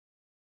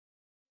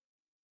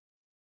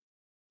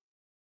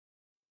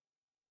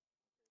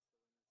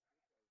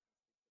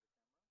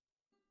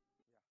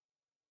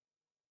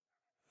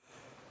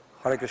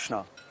Hare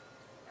Krishna.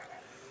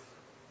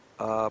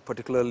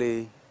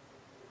 Particularly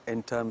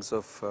in terms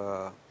of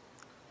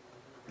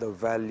the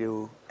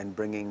value in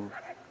bringing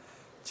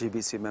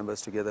GBC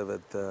members together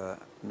with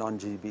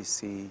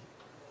non-GBC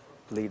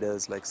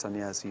leaders like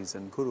sannyasis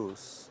and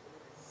gurus.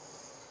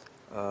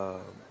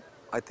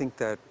 I think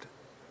that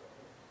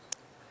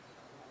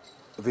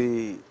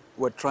we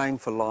were trying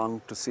for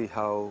long to see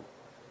how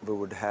we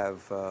would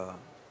have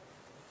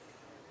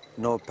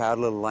no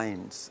parallel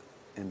lines,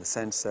 in the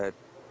sense that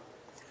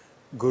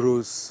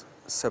gurus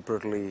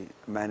separately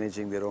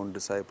managing their own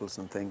disciples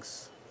and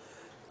things,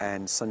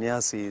 and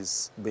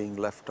sannyasis being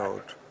left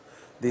out.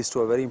 These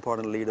two are very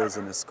important leaders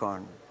in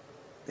ISKCON.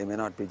 They may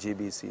not be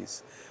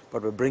GBCs,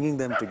 but by bringing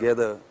them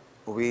together,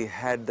 we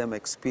had them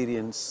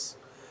experience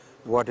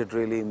what it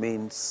really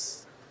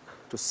means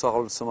to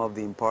solve some of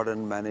the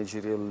important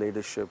managerial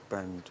leadership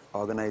and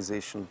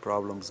organizational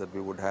problems that we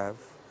would have,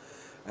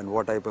 and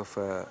what type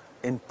of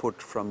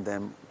input from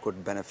them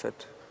could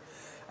benefit.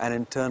 And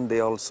in turn,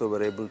 they also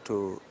were able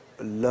to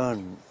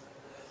learn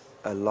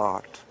a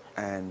lot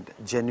and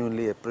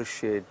genuinely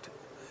appreciate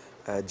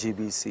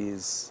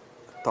GBC's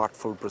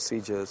thoughtful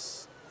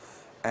procedures,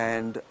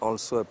 and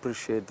also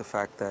appreciate the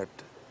fact that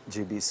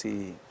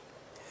GBC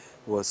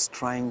was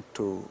trying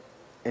to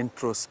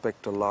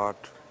introspect a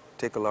lot,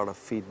 take a lot of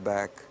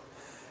feedback,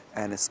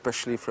 and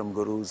especially from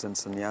gurus and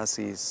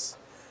sannyasis.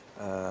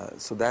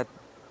 So that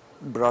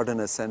brought in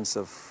a sense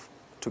of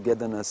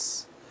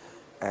togetherness,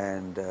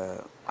 and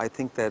I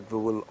think that we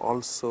will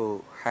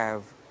also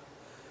have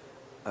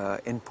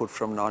input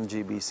from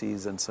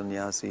non-GBCs and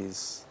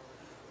sannyasis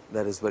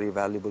that is very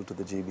valuable to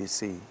the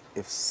GBC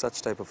if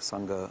such type of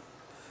sangha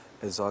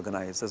is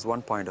organized. That's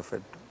one point of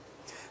it.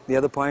 The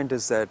other point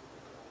is that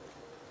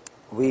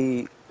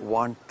we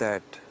want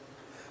that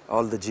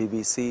all the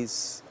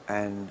GBCs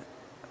and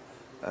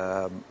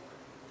I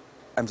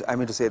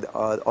mean to say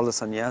all the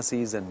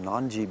sannyasis and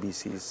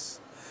non-GBCs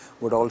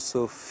would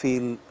also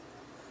feel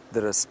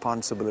the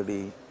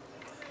responsibility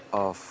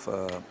of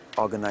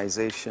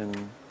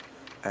organization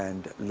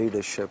and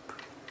leadership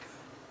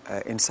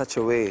in such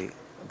a way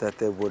that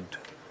they would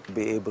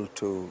be able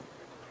to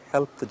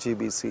help the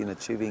GBC in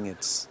achieving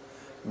its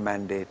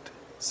mandate,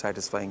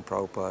 satisfying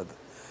Prabhupada,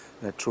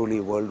 in a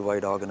truly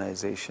worldwide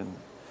organization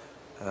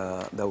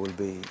that will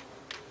be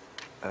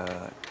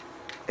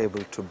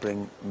able to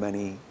bring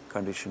many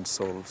conditioned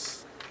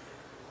souls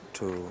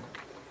to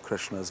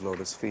Krishna's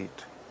lotus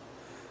feet.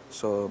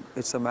 So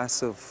it's a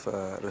massive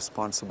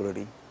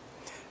responsibility,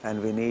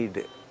 and we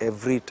need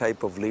every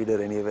type of leader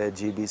anywhere,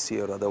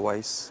 GBC or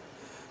otherwise,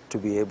 to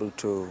be able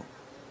to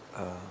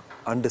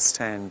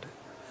understand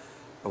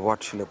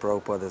what Srila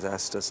Prabhupada has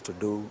asked us to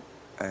do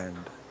and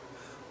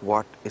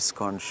what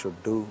ISKCON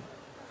should do.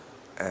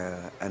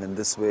 And in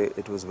this way,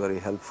 it was very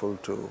helpful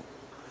to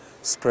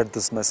spread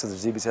this message of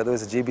GBC.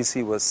 Otherwise, the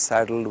GBC was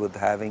saddled with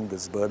having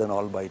this burden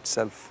all by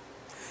itself.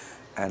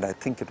 And I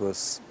think it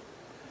was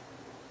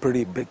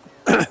pretty big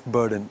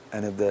burden.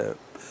 And if the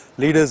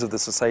leaders of the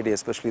society,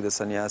 especially the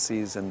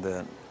sannyasis and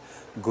the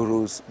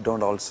gurus,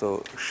 don't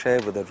also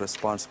share with that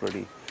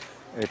responsibility,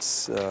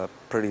 it's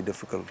pretty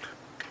difficult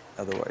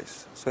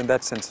otherwise. So in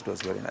that sense, it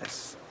was very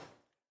nice.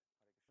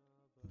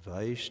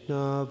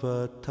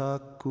 Vaishnava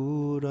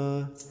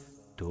Thakura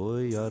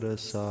Toyara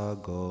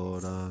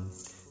Sagora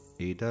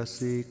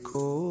Idasi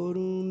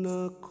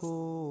Koruna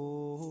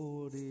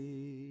Kori.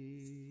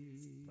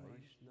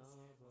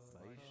 Vaishnava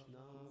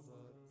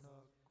Thakura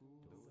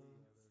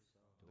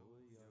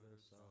Toyara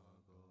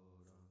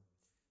Sagora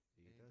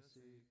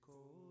Idasi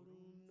Koruna